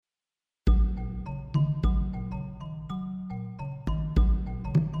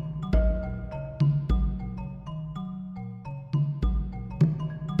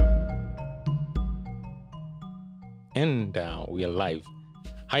And we are live.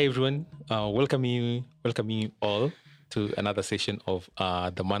 Hi, everyone. Welcome you all to another session of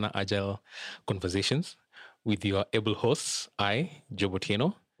the Mana Agile Conversations with your able hosts, I,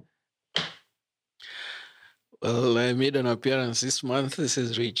 Jobotieno. Well, I made an appearance this month. This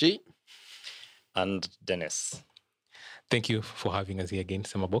is Richie. And Dennis. Thank you for having us here again,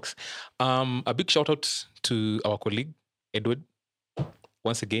 Summerbox. A big shout out to our colleague, Edward.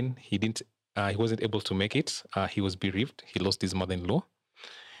 Once again, he wasn't able to make it. He was bereaved. He lost his mother-in-law.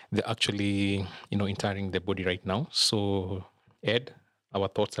 They're actually, entering the body right now. So, Ed, our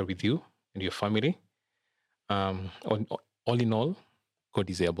thoughts are with you and your family. All in all, God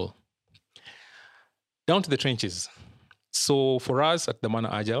is able. Down to the trenches. So, for us at the Mana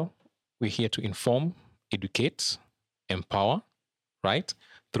Agile, we're here to inform, educate, empower, right?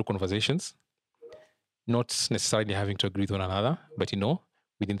 Through conversations, not necessarily having to agree with one another, but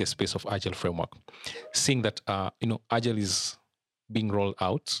within the space of Agile framework, seeing that Agile is being rolled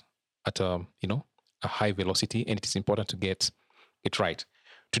out at a high velocity, and it is important to get it right.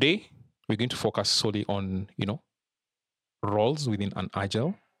 Today, we're going to focus solely on roles within an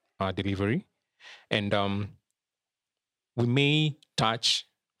Agile delivery, and we may touch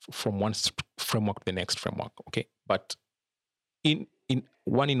from one framework to the next framework. Okay, but in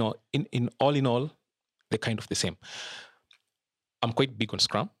all in all, they're kind of the same. I'm quite big on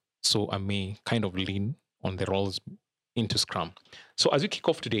Scrum, so I may kind of lean on the roles into Scrum. So as we kick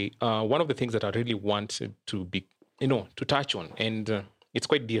off today, one of the things that I really wanted to be, to touch on, and it's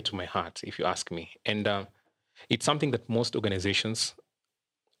quite dear to my heart, if you ask me, and it's something that most organizations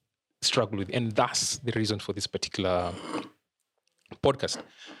struggle with, and that's the reason for this particular podcast.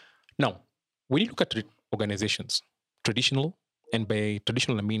 Now, when you look at organizations, traditional, and by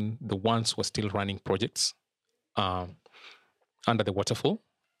traditional I mean the ones who are still running projects under the waterfall,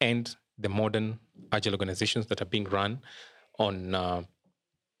 and the modern Agile organizations that are being run on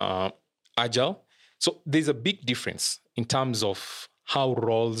Agile. So there's a big difference in terms of how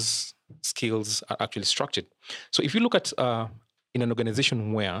roles, skills are actually structured. So if you look at in an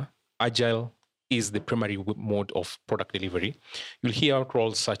organization where Agile is the primary mode of product delivery, you'll hear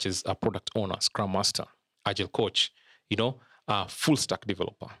roles such as a product owner, Scrum Master, Agile coach, full stack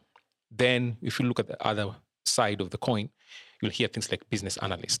developer. Then if you look at the other side of the coin, you'll hear things like business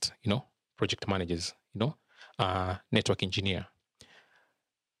analyst, project managers, network engineer.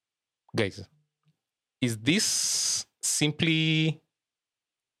 Guys, is this simply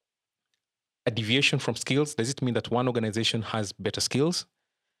a deviation from skills? Does it mean that one organization has better skills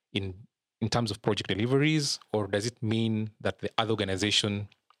in terms of project deliveries, or does it mean that the other organization,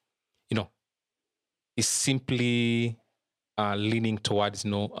 is simply leaning towards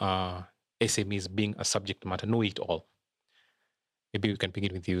SMEs being a subject matter, know it all? Maybe we can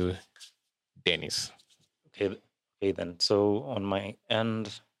begin with you, Dennis. Okay then. So on my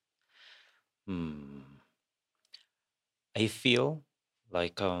end, I feel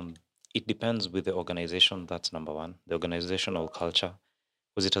like it depends with the organization. That's number one, the organizational culture,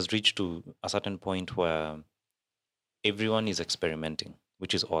 because it has reached to a certain point where everyone is experimenting,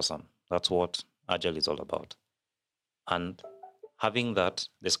 which is awesome. That's what Agile is all about. And having that,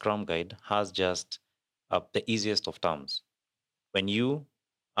 the Scrum Guide has just the easiest of terms. When you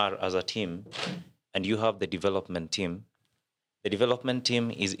are as a team and you have the development team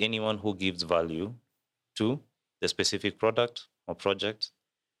is anyone who gives value to the specific product or project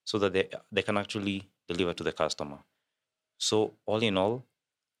so that they can actually deliver to the customer. So all in all,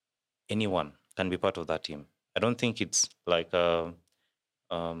 anyone can be part of that team. I don't think it's like, how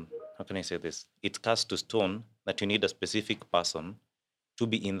can I say this? It's cast to stone that you need a specific person to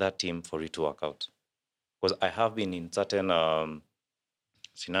be in that team for it to work out. Because I have been in certain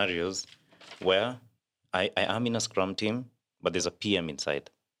scenarios where I am in a Scrum team, but there's a PM inside,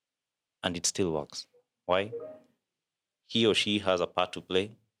 and it still works. Why? He or she has a part to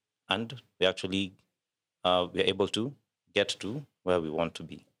play, and we actually we're able to get to where we want to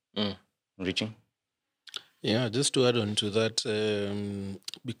be. Reaching? Yeah, just to add on to that,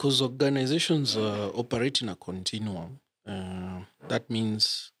 because organizations operate in a continuum, that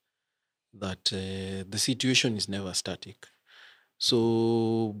means that the situation is never static.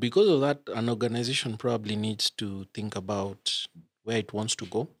 So because of that, an organization probably needs to think about where it wants to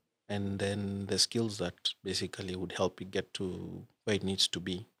go, and then the skills that basically would help it get to where it needs to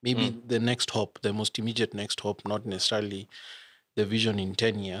be. Maybe the next hop, the most immediate next hop, not necessarily the vision in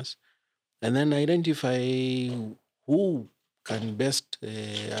 10 years. And then identify who can best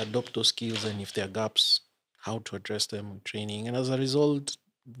adopt those skills, and if there are gaps, how to address them with training. And as a result,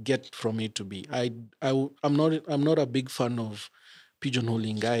 get from A to B. I'm not a big fan of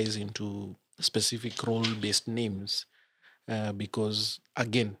pigeonholing guys into specific role-based names, because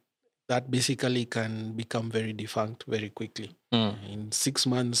again, that basically can become very defunct very quickly. In 6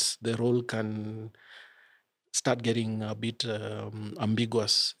 months, the role can start getting a bit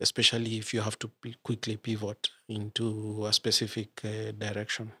ambiguous, especially if you have to quickly pivot into a specific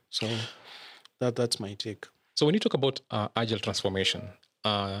direction. So that's my take. So when you talk about agile transformation,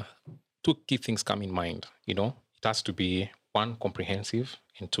 two key things come in mind. It has to be one, comprehensive,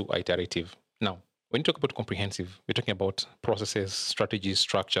 and two, iterative. Now, when you talk about comprehensive, we're talking about processes, strategies,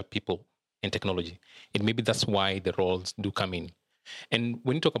 structure, people, and technology. And maybe that's why the roles do come in. And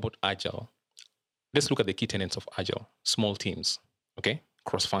when you talk about agile, let's look at the key tenets of agile: small teams, okay,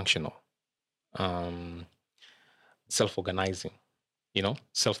 cross-functional, self-organizing,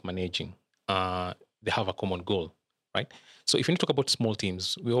 self-managing. They have a common goal, right? So if you talk about small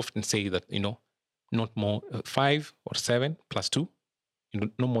teams, we often say that, not more 5 or 7 plus 2,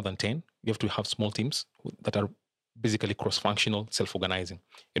 no more than 10. You have to have small teams that are basically cross-functional, self-organizing.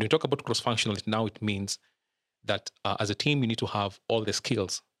 And when we talk about cross-functional, now it means that as a team, you need to have all the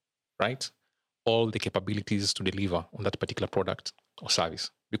skills, right? All the capabilities to deliver on that particular product or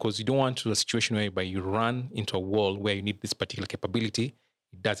service. Because you don't want to a situation whereby you run into a wall where you need this particular capability.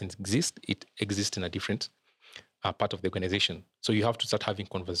 It doesn't exist. It exists in a different part of the organization. So you have to start having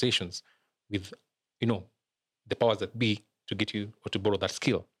conversations with, the powers that be to get you or to borrow that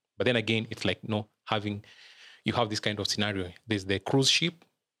skill. But then again, it's like, you have this kind of scenario. There's the cruise ship,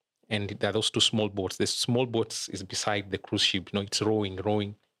 and there are those two small boats. The small boats is beside the cruise ship. It's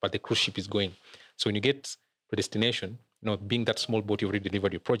rowing, but the cruise ship is going. So when you get to destination, being that small boat, you already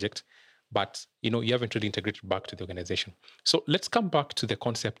delivered your project, but you haven't really integrated back to the organization. So let's come back to the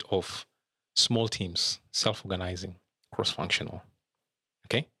concept of small teams, self-organizing, cross-functional.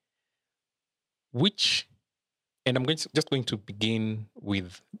 Okay, and I'm just going to begin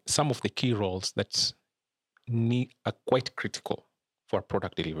with some of the key roles that are quite critical for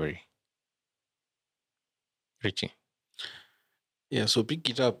product delivery. Richie. Yeah, so pick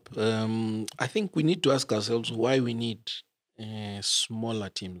it up. I think we need to ask ourselves why we need smaller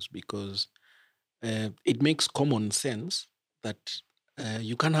teams, because it makes common sense that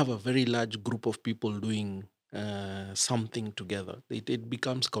you can have a very large group of people doing something together. It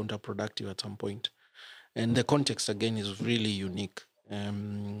becomes counterproductive at some point. And the context, again, is really unique.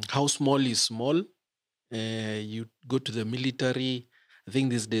 How small is small? You go to the military. I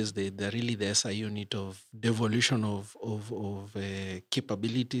think these days they're really the SI unit of devolution of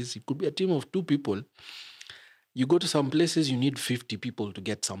capabilities. It could be a team of 2 people. You go to some places, you need 50 people to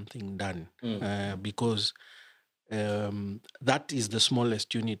get something done because that is the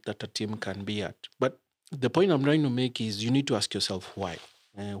smallest unit that a team can be at. But the point I'm trying to make is you need to ask yourself why.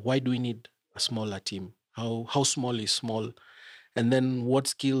 Why do we need a smaller team? How small is small? And then what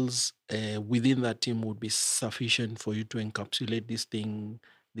skills within that team would be sufficient for you to encapsulate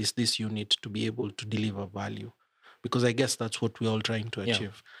this unit to be able to deliver value? Because I guess that's what we're all trying to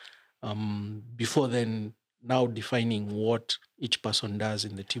achieve. Before then, now defining what each person does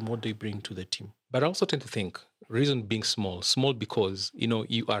in the team, what they bring to the team. But I also tend to think, reason being small because,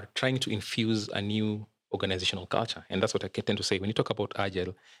 you are trying to infuse a new organizational culture. And that's what I tend to say. When you talk about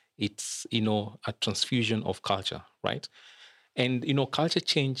Agile, it's, a transfusion of culture, right? And, culture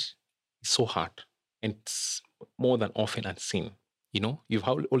change is so hard, and it's more than often unseen. You've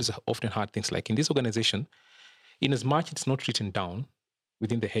always often heard things like, in this organization, in as much it's not written down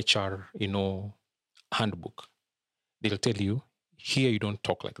within the HR, handbook, they'll tell you, here you don't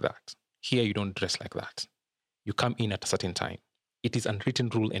talk like that. Here you don't dress like that. You come in at a certain time. It is unwritten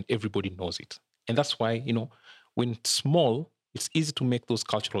rule and everybody knows it. And that's why, when it's small, it's easy to make those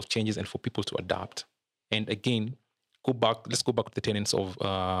cultural changes and for people to adapt. And again, let's go back to the tenets of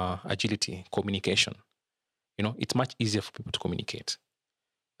agility, communication. It's much easier for people to communicate.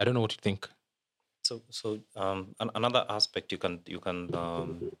 I don't know what you think. So another aspect you can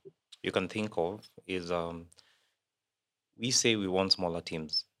think of is we say we want smaller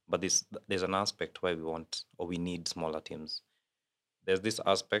teams, but there's an aspect where we want or we need smaller teams. There's this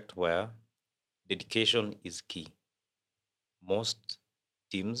aspect where dedication is key. Most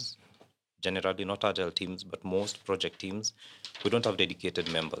teams, generally not agile teams, but most project teams, we don't have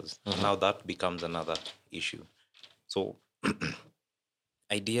dedicated members. Now that becomes another issue. So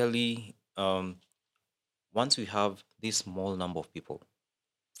ideally, once we have this small number of people,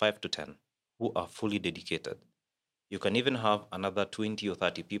 5 to 10, who are fully dedicated, you can even have another 20 or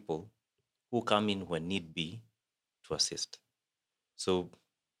 30 people who come in when need be to assist. So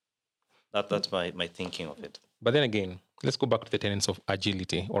that's my thinking of it. But then again, let's go back to the tenets of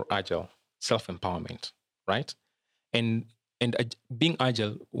agility or agile, self-empowerment, right? And being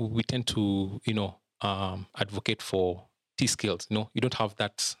agile, we tend to, advocate for T skills. You don't have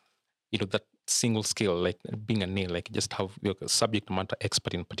that, that single skill, like being a nail, like you just have your subject matter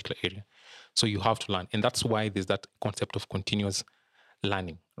expert in a particular area. So you have to learn. And that's why there's that concept of continuous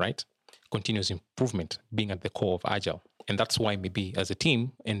learning, right? Continuous improvement being at the core of Agile. And that's why maybe as a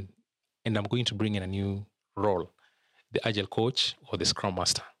team, and I'm going to bring in a new role, the Agile coach or the Scrum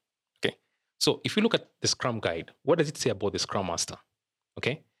Master. Okay. So if you look at the Scrum guide, what does it say about the Scrum Master?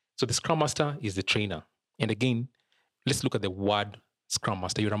 Okay. So the Scrum Master is the trainer. And again, let's look at the word Scrum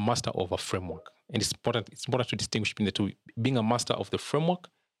Master. You're a master of a framework. And it's important to distinguish between the two, being a master of the framework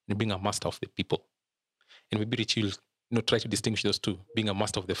and being a master of the people. And maybe Richie will try to distinguish those two, being a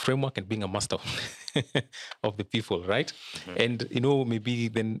master of the framework and being a master of the people, right? Mm-hmm. And maybe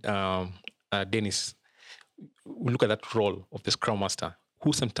then Dennis, we look at that role of the Scrum Master,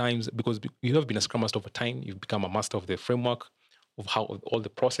 who sometimes, because you have been a Scrum Master over time, you've become a master of the framework, of all the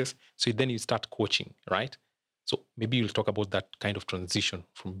process. So then you start coaching, right? So maybe you'll talk about that kind of transition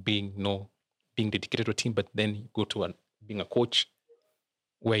from being dedicated to a team, but then you go to being a coach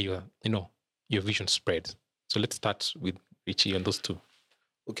where your vision spreads. So let's start with Richie on those two.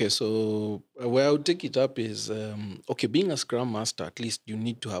 Okay, so where I would take it up is being a Scrum Master, at least you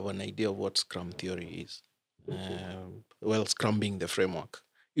need to have an idea of what Scrum theory is. Scrum being the framework.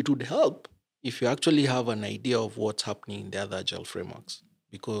 It would help if you actually have an idea of what's happening in the other Agile frameworks,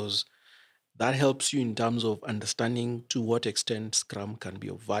 because that helps you in terms of understanding to what extent Scrum can be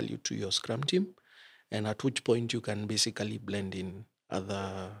of value to your Scrum team, and at which point you can basically blend in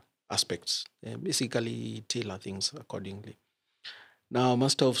other aspects, basically tailor things accordingly. Now,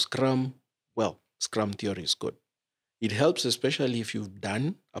 Master of Scrum, Scrum theory is good. It helps, especially if you've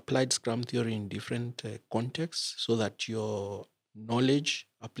done applied Scrum theory in different contexts, so that your knowledge,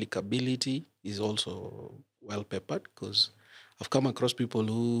 applicability is also well peppered. Because I've come across people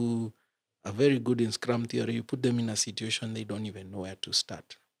who are very good in Scrum theory. You put them in a situation, they don't even know where to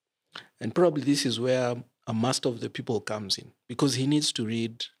start. And probably this is where a master of the people comes in, because he needs to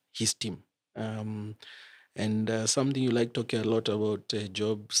read his team. And something you like talking a lot about,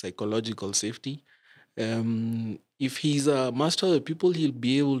 job psychological safety. If he's a master of the people, he'll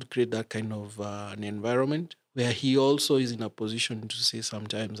be able to create that kind of an environment where he also is in a position to say,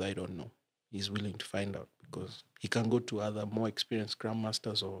 sometimes I don't know. He's willing to find out, because he can go to other more experienced Scrum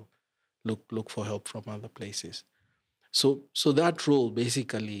Masters or look for help from other places. So that role,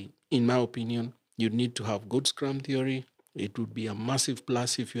 basically, in my opinion, you need to have good Scrum theory. It would be a massive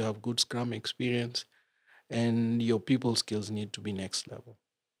plus if you have good Scrum experience, and your people skills need to be next level.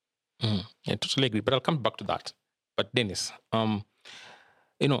 I totally agree, but I'll come back to that. But Dennis,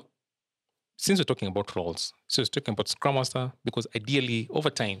 since we're talking about roles, so we're talking about Scrum Master, because ideally over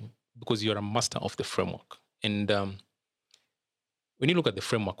time, because you're a master of the framework, and when you look at the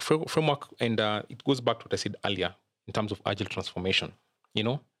framework, and it goes back to what I said earlier in terms of agile transformation.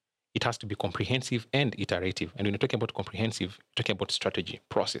 It has to be comprehensive and iterative. And when you're talking about comprehensive, you're talking about strategy,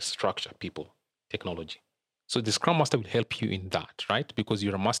 process, structure, people, technology. So the Scrum Master will help you in that, right? Because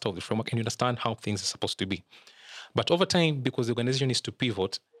you're a master of the framework and you understand how things are supposed to be. But over time, because the organization needs to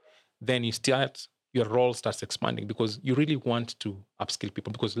pivot, then your role starts expanding, because you really want to upskill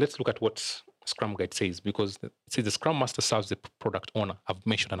people. Because let's look at what Scrum Guide says, because it says the Scrum Master serves the product owner. I've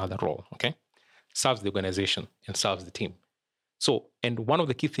mentioned another role, okay? Serves the organization and serves the team. So, and one of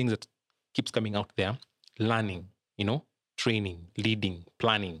the key things that keeps coming out there, learning, training, leading,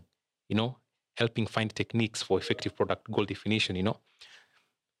 planning, helping find techniques for effective product goal definition,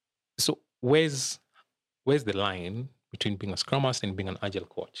 So where's the line between being a Scrum Master and being an Agile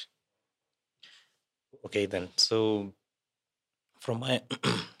coach? Okay, then. So from my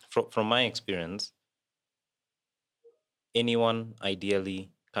from my experience, anyone ideally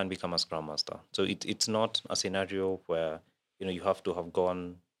can become a Scrum Master. So it's not a scenario where you have to have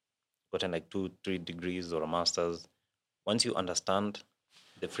gotten like 2-3 degrees or a master's. Once you understand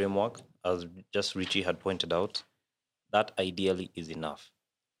the framework, as just Richie had pointed out, that ideally is enough.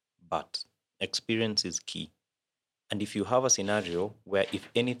 But experience is key. And if you have a scenario where if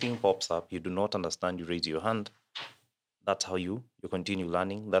anything pops up, you do not understand, you raise your hand, that's how you continue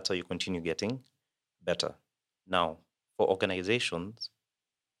learning. That's how you continue getting better. Now, for organizations,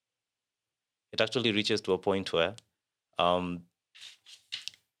 it actually reaches to a point where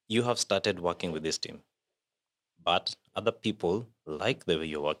you have started working with this team, but other people like the way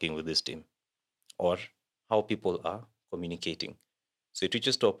you're working with this team or how people are communicating. So it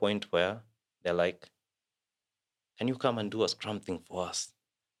reaches to a point where they're like, can you come and do a Scrum thing for us?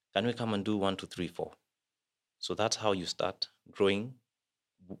 Can we come and do 1, 2, 3, 4? So that's how you start growing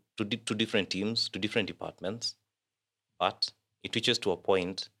to different teams, to different departments. But it reaches to a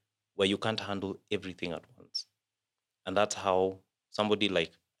point where you can't handle everything at once. And that's how somebody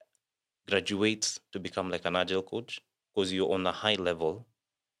like graduates to become like an agile coach, because you're on a high level,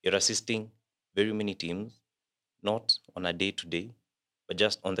 you're assisting very many teams, not on a day to day, but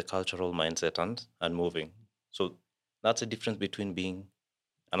just on the cultural mindset and moving. So that's the difference between being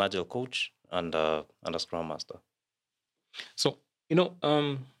an agile coach and a scrum master. So,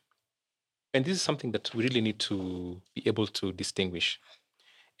 and this is something that we really need to be able to distinguish.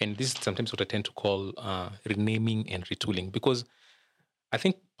 And this is sometimes what I tend to call renaming and retooling, because I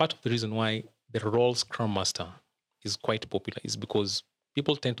think part of the reason why the role Scrum Master is quite popular is because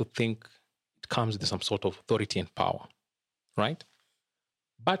people tend to think it comes with some sort of authority and power, right?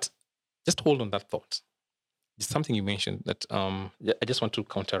 But just hold on that thought. It's something you mentioned that I just want to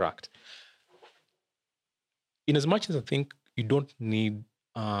counteract. In as much as I think you don't need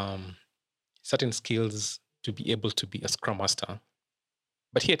certain skills to be able to be a Scrum Master,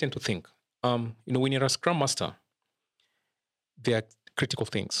 but here I tend to think, when you're a Scrum Master, there are critical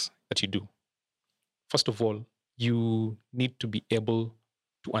things that you do. First of all, you need to be able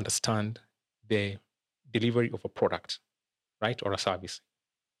to understand the delivery of a product, right, or a service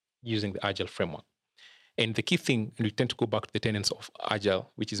using the Agile framework. And the key thing, and we tend to go back to the tenets of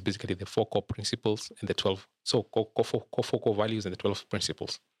Agile, which is basically the 4 core principles and the 12, so four core values and the 12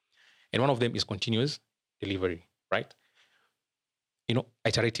 principles. And one of them is continuous delivery, right?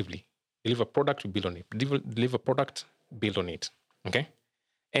 Iteratively. Deliver product, we build on it. Deliver product, build on it. Okay?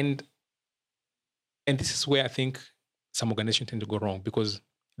 And this is where I think some organizations tend to go wrong, because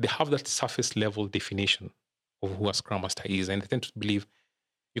they have that surface level definition of who a Scrum Master is, and they tend to believe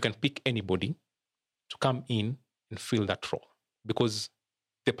you can pick anybody to come in and fill that role. Because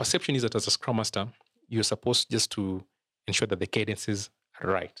the perception is that as a Scrum Master, you're supposed just to ensure that the cadences are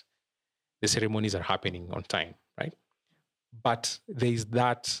right, the ceremonies are happening on time, right? But there is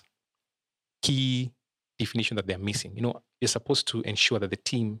that key definition that they're missing. You're supposed to ensure that the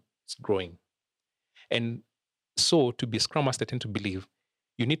team is growing. And so to be a Scrum Master, I tend to believe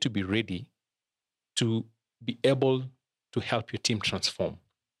you need to be ready to be able to help your team transform,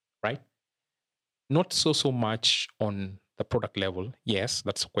 right? Not so much on the product level. Yes,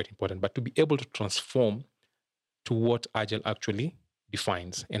 that's quite important, but to be able to transform to what Agile actually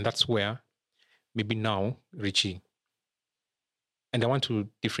defines. And that's where maybe now, Richie, and I want to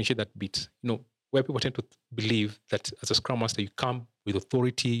differentiate that bit, where people tend to believe that as a Scrum Master, you come with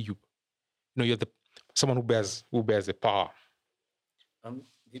authority, you're the someone who bears the power.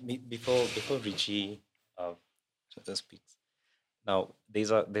 Before Richie speaks, now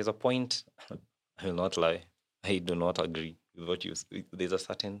there's a point. I will not lie. I do not agree with what you. There's a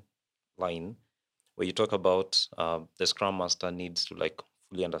certain line where you talk about the Scrum Master needs to like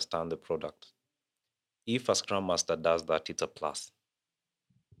fully understand the product. If a Scrum Master does that, it's a plus.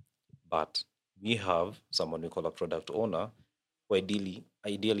 But we have someone we call a product owner who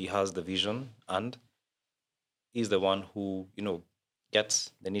ideally has the vision and is the one who,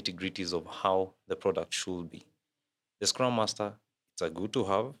 gets the nitty gritties of how the product should be. The Scrum Master, it's a good to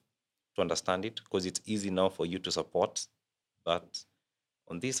have to understand it because it's easy now for you to support. But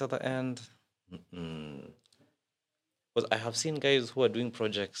on this other end, because I have seen guys who are doing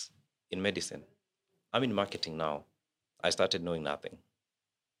projects in medicine. I'm in marketing now. I started knowing nothing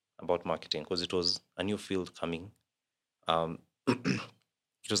about marketing because it was a new field coming.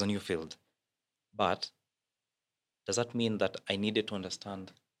 It was a new field. But does that mean that I needed to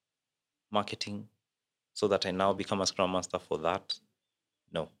understand marketing so that I now become a Scrum Master for that?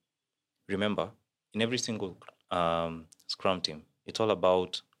 No. Remember, in every single Scrum team, it's all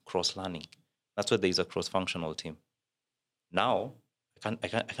about cross learning. That's why there is a cross functional team. Now, I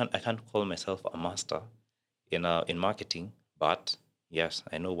can't call myself a master in marketing, but yes,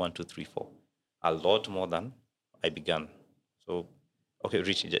 I know 1, 2, 3, 4, a lot more than I began. So, okay,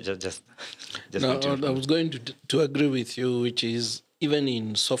 Richie, just No, continue. I was going to agree with you, which is even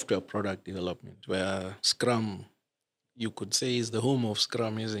in software product development, where Scrum, you could say, is the home of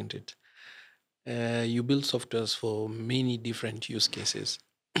Scrum, isn't it? You build softwares for many different use cases.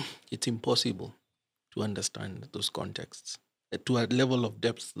 It's impossible to understand those contexts to a level of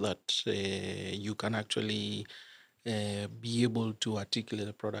depth that you can actually be able to articulate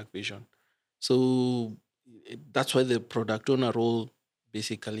a product vision. So that's why the product owner role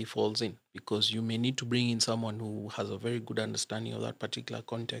basically falls in, because you may need to bring in someone who has a very good understanding of that particular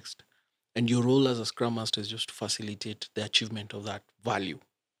context. And your role as a Scrum Master is just to facilitate the achievement of that value.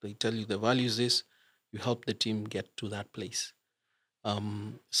 They tell you the value is this, you help the team get to that place.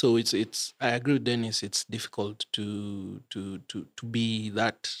 So it's I agree with Dennis. It's difficult to be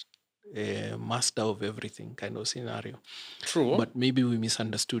that master of everything kind of scenario. True. But maybe we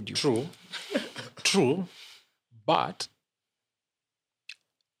misunderstood you. True. But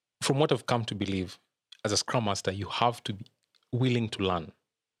from what I've come to believe, as a Scrum Master, you have to be willing to learn,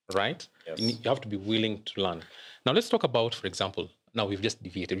 right? Yes. You have to be willing to learn. Now, let's talk about, for example, now we've just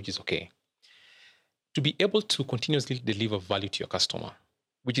deviated, which is okay. To be able to continuously deliver value to your customer,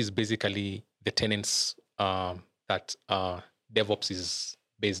 which is basically the tenets that DevOps is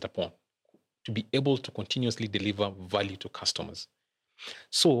based upon, to be able to continuously deliver value to customers.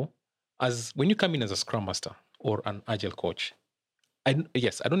 So, as when you come in as a Scrum Master or an Agile coach, I don't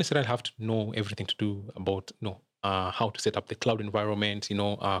necessarily have to know everything to do about how to set up the cloud environment,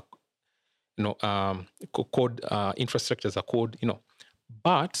 code infrastructure as a code,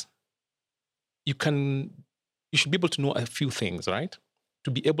 but you should be able to know a few things, right?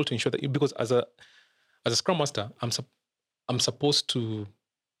 To be able to ensure that because as a Scrum Master, I'm supposed to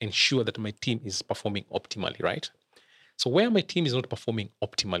ensure that my team is performing optimally, right? So where my team is not performing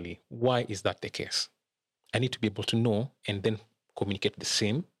optimally, why is that the case? I need to be able to know and then communicate the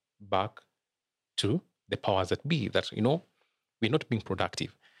same back to the powers that be that, we're not being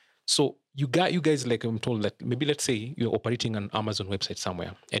productive. So you guys, like I'm told that maybe let's say you're operating an Amazon website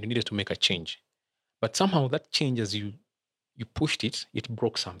somewhere and you needed to make a change. But somehow that change, as you pushed it, it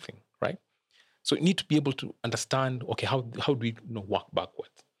broke something, right? So you need to be able to understand, okay, how do we work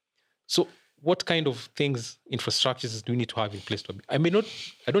backwards? So what kind of things, infrastructures do we need to have in place? I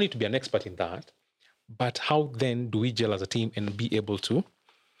don't need to be an expert in that, but how then do we gel as a team and be able to?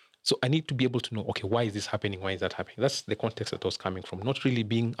 So I need to be able to know, okay, why is this happening? Why is that happening? That's the context that I was coming from. Not really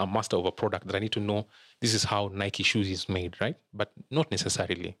being a master of a product that I need to know this is how Nike shoes is made, right? But not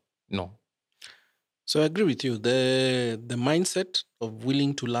necessarily, no. So I agree with you. The mindset of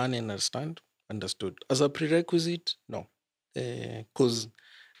willing to learn and understood. As a prerequisite, no. Because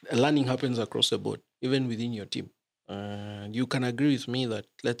learning happens across the board, even within your team. You can agree with me that,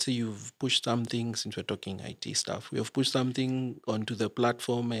 let's say you've pushed something, since we're talking IT stuff, we have pushed something onto the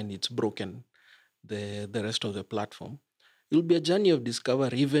platform and it's broken the rest of the platform. It'll be a journey of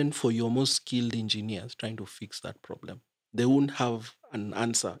discovery, even for your most skilled engineers trying to fix that problem. They won't have an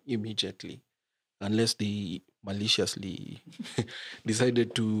answer immediately unless they maliciously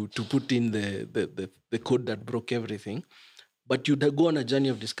decided to put in the code that broke everything. But you'd go on a journey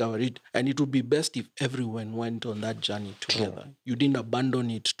of discovery, and it would be best if everyone went on that journey together. You didn't abandon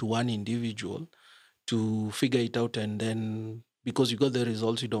it to one individual to figure it out, and then because you got the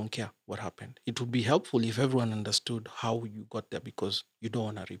results, you don't care what happened. It would be helpful if everyone understood how you got there, because you don't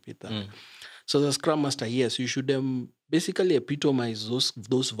want to repeat that. So the Scrum Master, yes, you should basically epitomize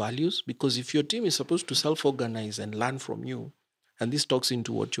those values, because if your team is supposed to self-organize and learn from you, and this talks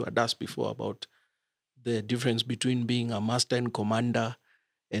into what you had asked before about the difference between being a master and commander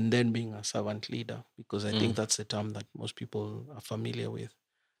and then being a servant leader, because I think that's the term that most people are familiar with.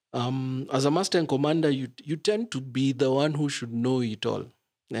 As a master and commander, you tend to be the one who should know it all.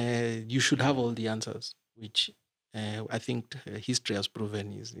 You should have all the answers, which I think history has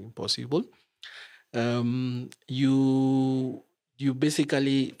proven is impossible. You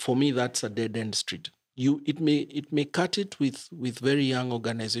basically, for me, that's a dead end street. It may cut it with very young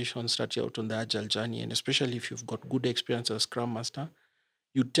organizations starting out on the agile journey, and especially if you've got good experience as Scrum Master,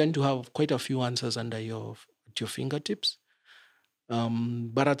 you tend to have quite a few answers at your fingertips.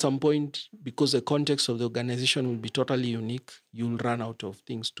 But at some point, because the context of the organization will be totally unique, you'll run out of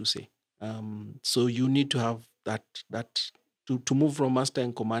things to say. So you need to have that to move from master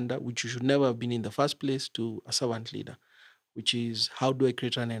and commander, which you should never have been in the first place, to a servant leader, which is, how do I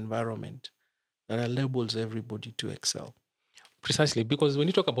create an environment that enables everybody to excel? Precisely, because when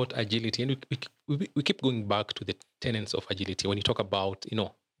you talk about agility, and we keep going back to the tenets of agility, when you talk about,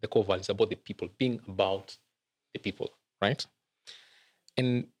 the core values about the people, being about the people, right?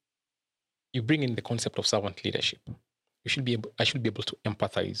 And you bring in the concept of servant leadership. I should be able to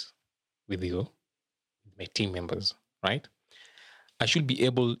empathize with you, my team members, right? I should be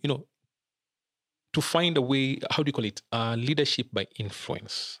able, to find a way, how do you call it? Leadership by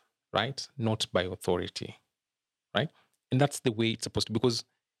influence, right? Not by authority, right? And that's the way it's supposed to be, because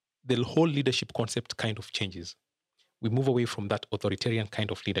the whole leadership concept kind of changes. We move away from that authoritarian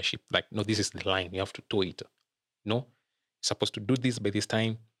kind of leadership. Like, no, this is the line. You have to toe it. No, you're supposed to do this by this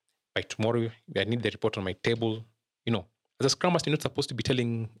time. By tomorrow, I need the report on my table. As a Scrum Master, you're not supposed to be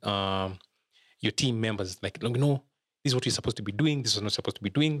telling your team members, like, this is what you're supposed to be doing. This is not supposed to be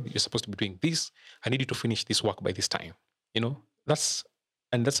doing. You're supposed to be doing this. I need you to finish this work by this time. That's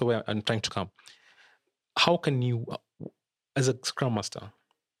where I'm trying to come. How can you, as a Scrum Master,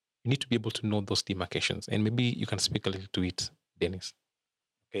 you need to be able to know those demarcations, and maybe you can speak a little to it, Dennis.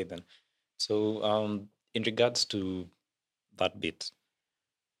 Okay, then. So, in regards to that bit,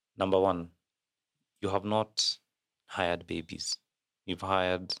 number one, you have not hired babies. You've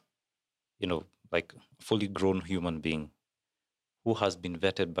hired, like a fully grown human being who has been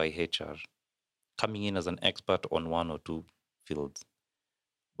vetted by HR, coming in as an expert on one or two fields.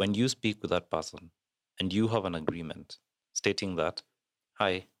 When you speak with that person and you have an agreement stating that,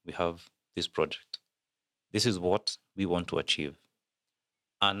 hi, we have this project, this is what we want to achieve.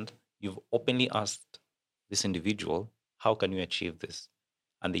 And you've openly asked this individual, how can you achieve this?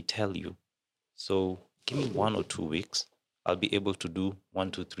 And they tell you, so give me 1 or 2 weeks, I'll be able to do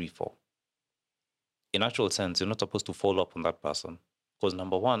 1, 2, 3, 4. In actual sense, you're not supposed to follow up on that person because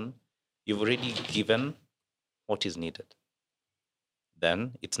number one, you've already given what is needed.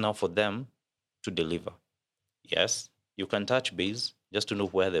 Then it's now for them to deliver. Yes, you can touch base just to know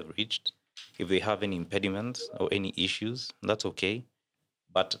where they've reached. If they have any impediments or any issues, that's okay.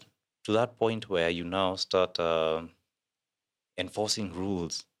 But to that point where you now start enforcing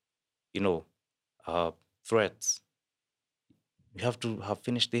rules, you know, threats, you have to have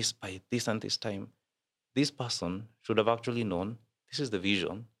finished this by this and this time. This person should have actually known this is the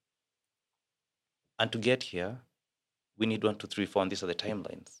vision. And to get here, we need 1, 2, 3, 4, and these are the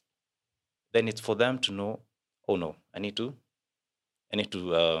timelines. Then it's for them to know, oh no, I need to,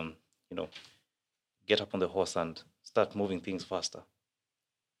 get up on the horse and start moving things faster.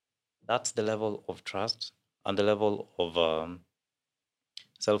 That's the level of trust and the level of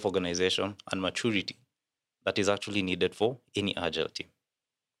self-organization and maturity that is actually needed for any agile team,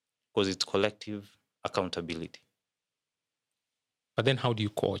 because it's collective accountability. But then how do you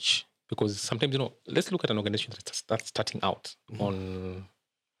coach? Because sometimes, let's look at an organization that's starting out on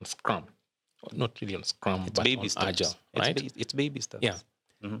Scrum. Not really on Scrum, It's but baby on steps. Agile, right? It's baby steps. Yeah.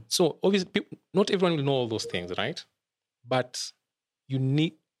 Mm-hmm. So obviously, not everyone will know all those things, right? But you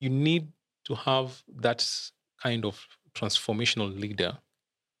need to have that kind of transformational leader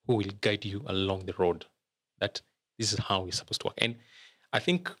who will guide you along the road. That this is how it's supposed to work. And I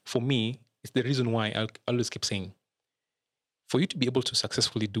think for me, it's the reason why I always keep saying, for you to be able to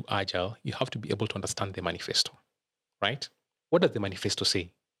successfully do Agile, you have to be able to understand the manifesto, right? What does the manifesto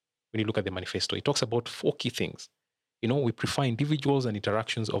say? When you look at the manifesto, it talks about 4 key things. We prefer individuals and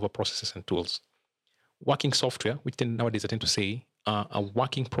interactions over processes and tools. Working software, which nowadays I tend to say a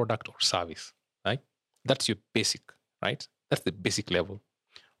working product or service, right? That's your basic, right? That's the basic level.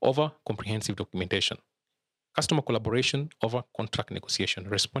 Over comprehensive documentation. Customer collaboration over contract negotiation.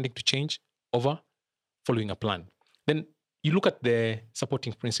 Responding to change over following a plan. Then you look at the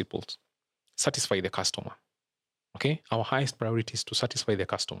supporting principles. Satisfy the customer. Okay? Our highest priority is to satisfy the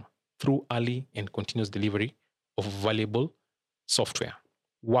customer through early and continuous delivery of valuable software.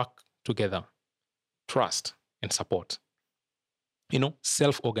 Work together, trust, and support.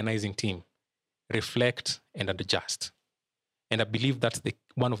 Self-organizing team, reflect and adjust. And I believe that's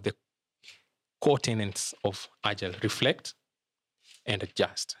one of the core tenets of Agile: reflect and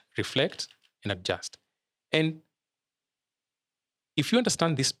adjust. Reflect and adjust. And if you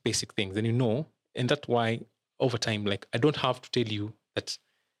understand these basic things, then and that's why over time, like, I don't have to tell you that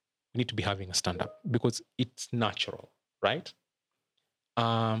we need to be having a stand-up because it's natural, right?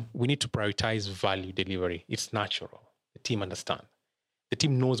 We need to prioritize value delivery. It's natural. The team understand. The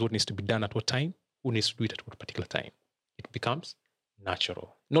team knows what needs to be done at what time, who needs to do it at what particular time. It becomes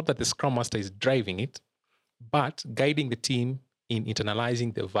natural. Not that the Scrum Master is driving it, but guiding the team in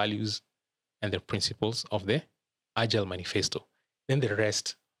internalizing the values and the principles of the Agile Manifesto. Then the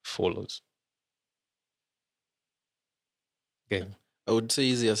rest follows. Okay. I would say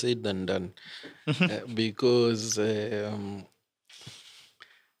easier said than done because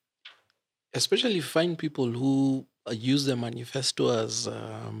especially if you find people who use the manifesto as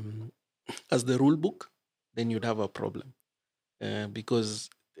the rule book, then you'd have a problem because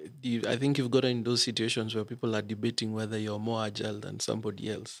I think you've got in those situations where people are debating whether you're more agile than somebody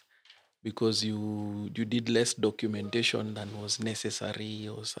else because you did less documentation than was necessary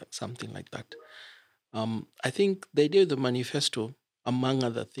or something like that. I think the idea of the manifesto, among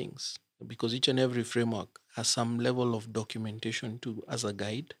other things, because each and every framework has some level of documentation too as a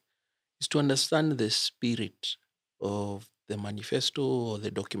guide, is to understand the spirit of the manifesto or the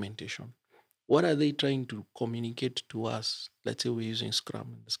documentation. What are they trying to communicate to us? Let's say we're using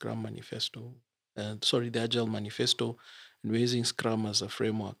Scrum, the Scrum Manifesto, the Agile Manifesto, and we're using Scrum as a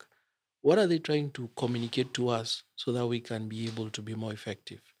framework. What are they trying to communicate to us so that we can be able to be more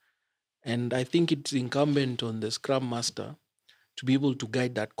effective? And I think it's incumbent on the Scrum Master to be able to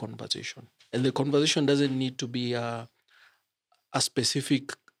guide that conversation. And the conversation doesn't need to be a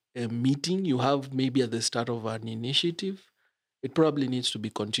specific meeting you have maybe at the start of an initiative. It probably needs to be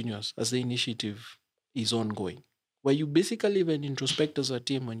continuous as the initiative is ongoing, where you basically even introspect as a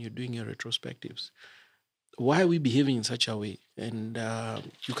team when you're doing your retrospectives. why are we behaving in such a way? And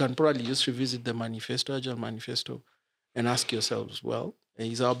you can probably just revisit the manifesto, Agile manifesto, and ask yourselves, well,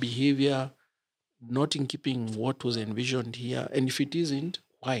 is our behavior not in keeping what was envisioned here? And if it isn't,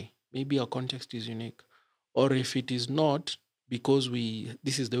 why? Maybe our context is unique. Or if it is not, because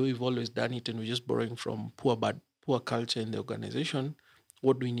this is the way we've always done it and we're just borrowing from poor culture in the organization,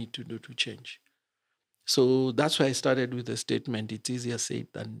 what do we need to do to change? So that's why I started with the statement, it's easier said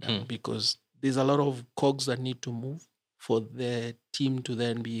than done, because there's a lot of cogs that need to move for the team to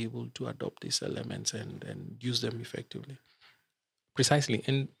then be able to adopt these elements and use them effectively. Precisely.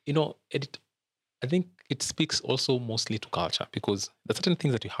 And, I think it speaks also mostly to culture, because there's certain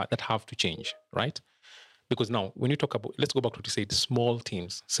things that that have to change, right? Because now, when you talk about, let's go back to what you said, small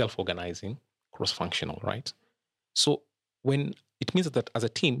teams, self-organizing, cross-functional, right? So when it means that as a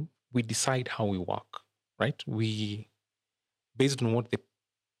team, we decide how we work, right? We, based on what the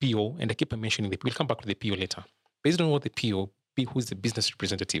PO, and I keep mentioning we'll come back to the PO later. Based on what the PO, who's the business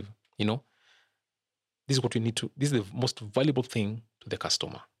representative, this is what we need to, this is the most valuable thing to the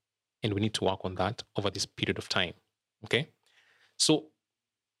customer. And we need to work on that over this period of time. Okay. So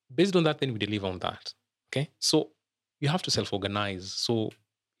based on that, then we deliver on that. Okay. So you have to self-organize. So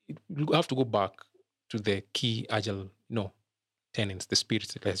you have to go back to the key Agile, tenets, the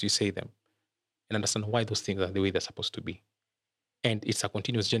spirits, as you say them, and understand why those things are the way they're supposed to be. And it's a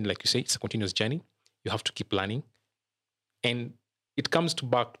continuous journey, like you say, it's a continuous journey. You have to keep learning. And it comes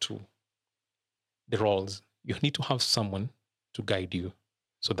back to the roles. You need to have someone to guide you.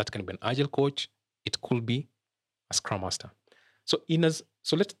 So that can be an Agile coach. It could be a Scrum Master. So let's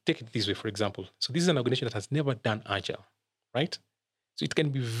take it this way, for example. So this is an organization that has never done Agile, right? So it can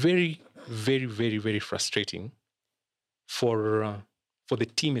be very, very, very, very frustrating for the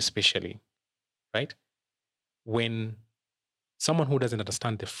team especially, right? When someone who doesn't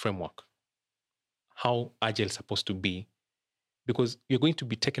understand the framework, how Agile is supposed to be, because you're going to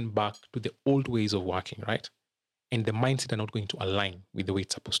be taken back to the old ways of working, right? And the mindset are not going to align with the way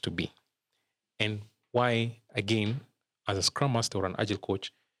it's supposed to be. And why, again, as a Scrum Master or an Agile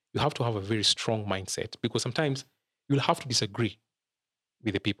coach, you have to have a very strong mindset, because sometimes you'll have to disagree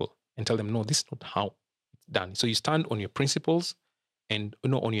with the people and tell them, no, this is not how it's done. So you stand on your principles and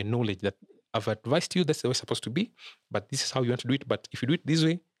on your knowledge that I've advised you that's the way it's supposed to be, but this is how you want to do it. But if you do it this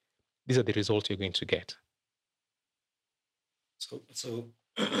way, these are the results you're going to get. So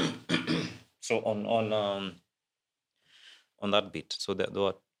so on that bit, so there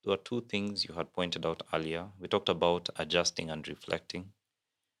were two things you had pointed out earlier. We talked about adjusting and reflecting,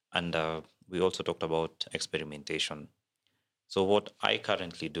 and we also talked about experimentation. So what I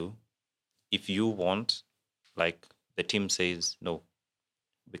currently do, if you want, like the team says, no,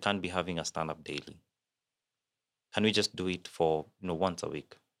 we can't be having a stand-up daily. Can we just do it for once a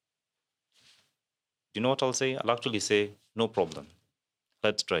week? Do you know what I'll say? I'll actually say, no problem.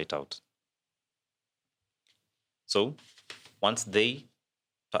 Let's try it out. So once they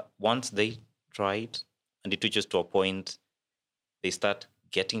try it and it reaches to a point, they start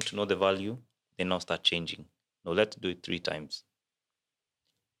getting to know the value, they now start changing. No, let's do it 3 times.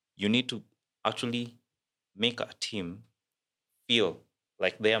 You need to actually make a team feel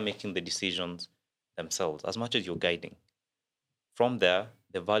like they are making the decisions themselves as much as you're guiding. From there,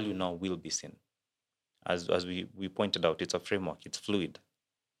 the value now will be seen. As we pointed out, it's a framework, it's fluid.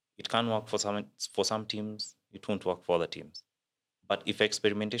 It can work for some teams, it won't work for other teams. But if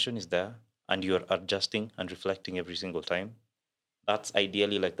experimentation is there and you're adjusting and reflecting every single time, that's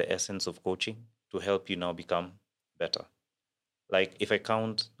ideally like the essence of coaching to help you now become better. Like if I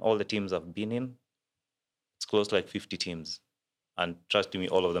count all the teams I've been in, it's close to like 50 teams. And trust me,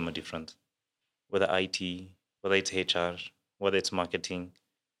 all of them are different. Whether IT, whether it's HR, whether it's marketing,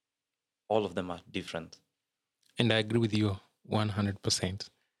 all of them are different. And I agree with you 100%.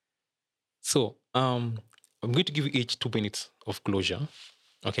 So I'm going to give you each 2 minutes of closure,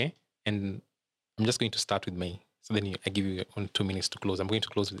 okay? And I'm just going to start with me. So then I give you 2 minutes to close. I'm going to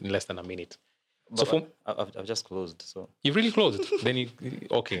close in less than a minute. But so I've just closed. So you've really closed? Then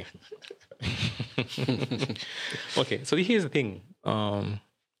okay. Okay. So here's the thing.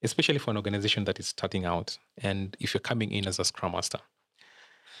 Especially for an organization that is starting out, and if you're coming in as a Scrum Master,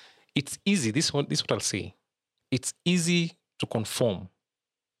 it's easy. This is what I'll say. It's easy to conform.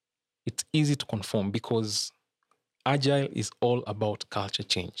 It's easy to conform because Agile is all about culture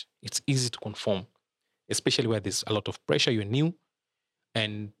change. It's easy to conform, especially where there's a lot of pressure. You're new,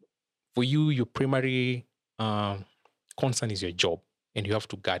 and for you, your primary concern is your job, and you have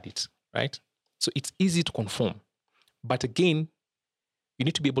to guard it, right? So it's easy to conform. But again, you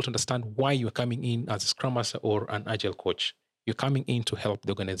need to be able to understand why you're coming in as a Scrum Master or an Agile coach. You're coming in to help the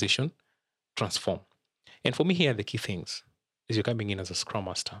organization transform. And for me, here are the key things as you're coming in as a Scrum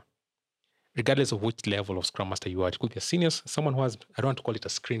Master. Regardless of which level of Scrum Master you are, it could be a senior, someone who has, I don't want to call it a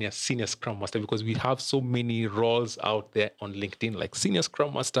senior Scrum Master, because we have so many roles out there on LinkedIn, like senior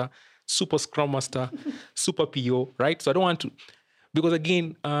Scrum Master, super Scrum Master, super PO, right? So I don't want to, because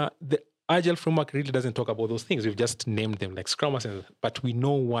again, the Agile framework really doesn't talk about those things. We've just named them like Scrum Master, but we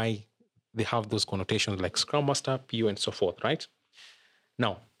know why they have those connotations like Scrum Master, PO, and so forth, right?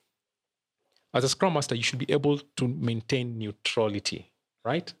 Now, as a Scrum Master, you should be able to maintain neutrality,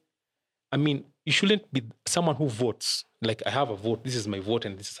 right? I mean, you shouldn't be someone who votes. Like, I have a vote, this is my vote,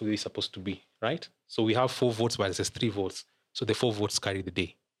 and this is how it's supposed to be, right? So we have 4 votes, but it says 3 votes. So the 4 votes carry the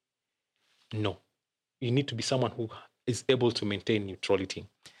day. No. You need to be someone who is able to maintain neutrality.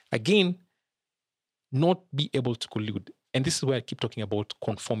 Again, not be able to collude. And this is where I keep talking about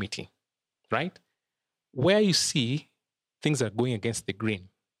conformity, right? Where you see things are going against the grain,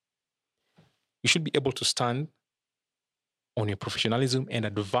 you should be able to stand on your professionalism and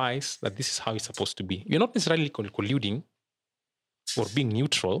advise that this is how it's supposed to be. You're not necessarily colluding or being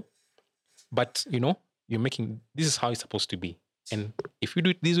neutral, but you're making, this is how it's supposed to be. And if you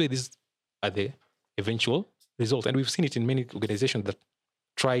do it this way, these are the eventual results. And we've seen it in many organizations that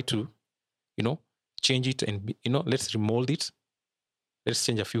try to, change it and, let's remold it. Let's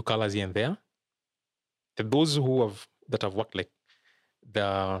change a few colors here and there. Those that have worked like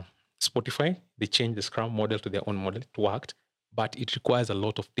the Spotify, they changed the Scrum model to their own model. It worked, but it requires a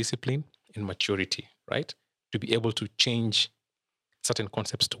lot of discipline and maturity, right? To be able to change certain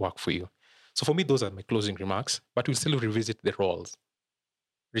concepts to work for you. So for me, those are my closing remarks, but we'll still revisit the roles.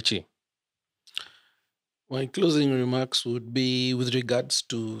 Richie. My closing remarks would be with regards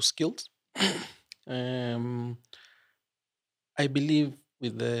to skills. I believe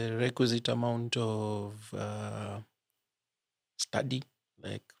with the requisite amount of study,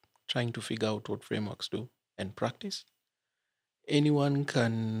 like trying to figure out what frameworks do and practice, anyone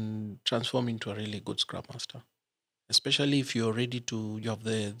can transform into a really good Scrum Master, especially if you're ready to, you have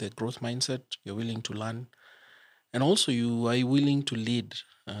the growth mindset, you're willing to learn, and also you are willing to lead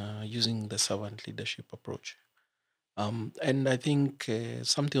using the servant leadership approach. And I think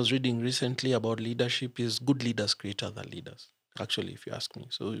something I was reading recently about leadership is good leaders create other leaders, actually, if you ask me.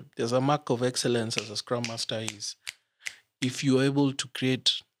 So there's a mark of excellence as a Scrum Master is if you're able to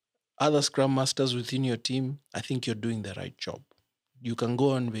create other Scrum Masters within your team, I think you're doing the right job. You can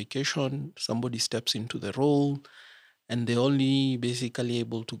go on vacation, somebody steps into the role, and they're only basically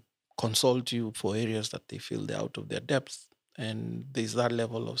able to consult you for areas that they feel they're out of their depth. And there's that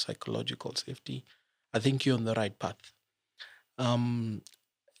level of psychological safety. I think you're on the right path.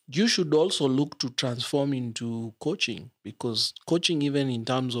 You should also look to transform into coaching, because coaching, even in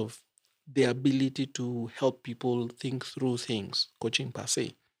terms of the ability to help people think through things, coaching per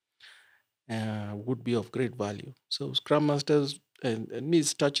se, would be of great value. So Scrum Masters, and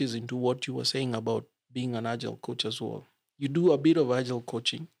this touches into what you were saying about being an Agile coach as well. You do a bit of Agile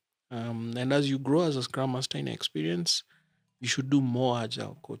coaching, and as you grow as a Scrum Master in experience, you should do more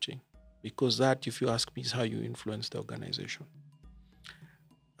Agile coaching, because that, if you ask me, is how you influence the organization.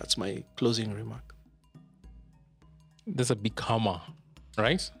 That's my closing remark. There's a big hammer,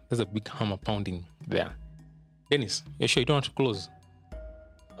 right? There's a big hammer pounding there. Dennis, you sure you don't want to close?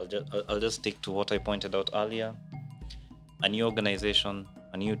 I'll just stick to what I pointed out earlier. A new organization,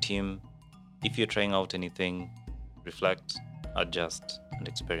 a new team. If you're trying out anything, reflect, adjust, and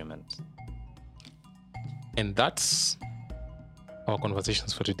experiment. And that's our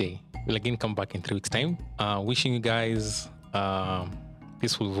conversations for today. We'll again come back in 3 weeks' time. Wishing you guys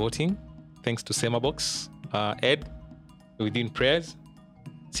peaceful voting. Thanks to Semabox. Ed, we're doing prayers.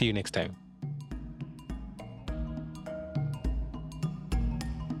 See you next time.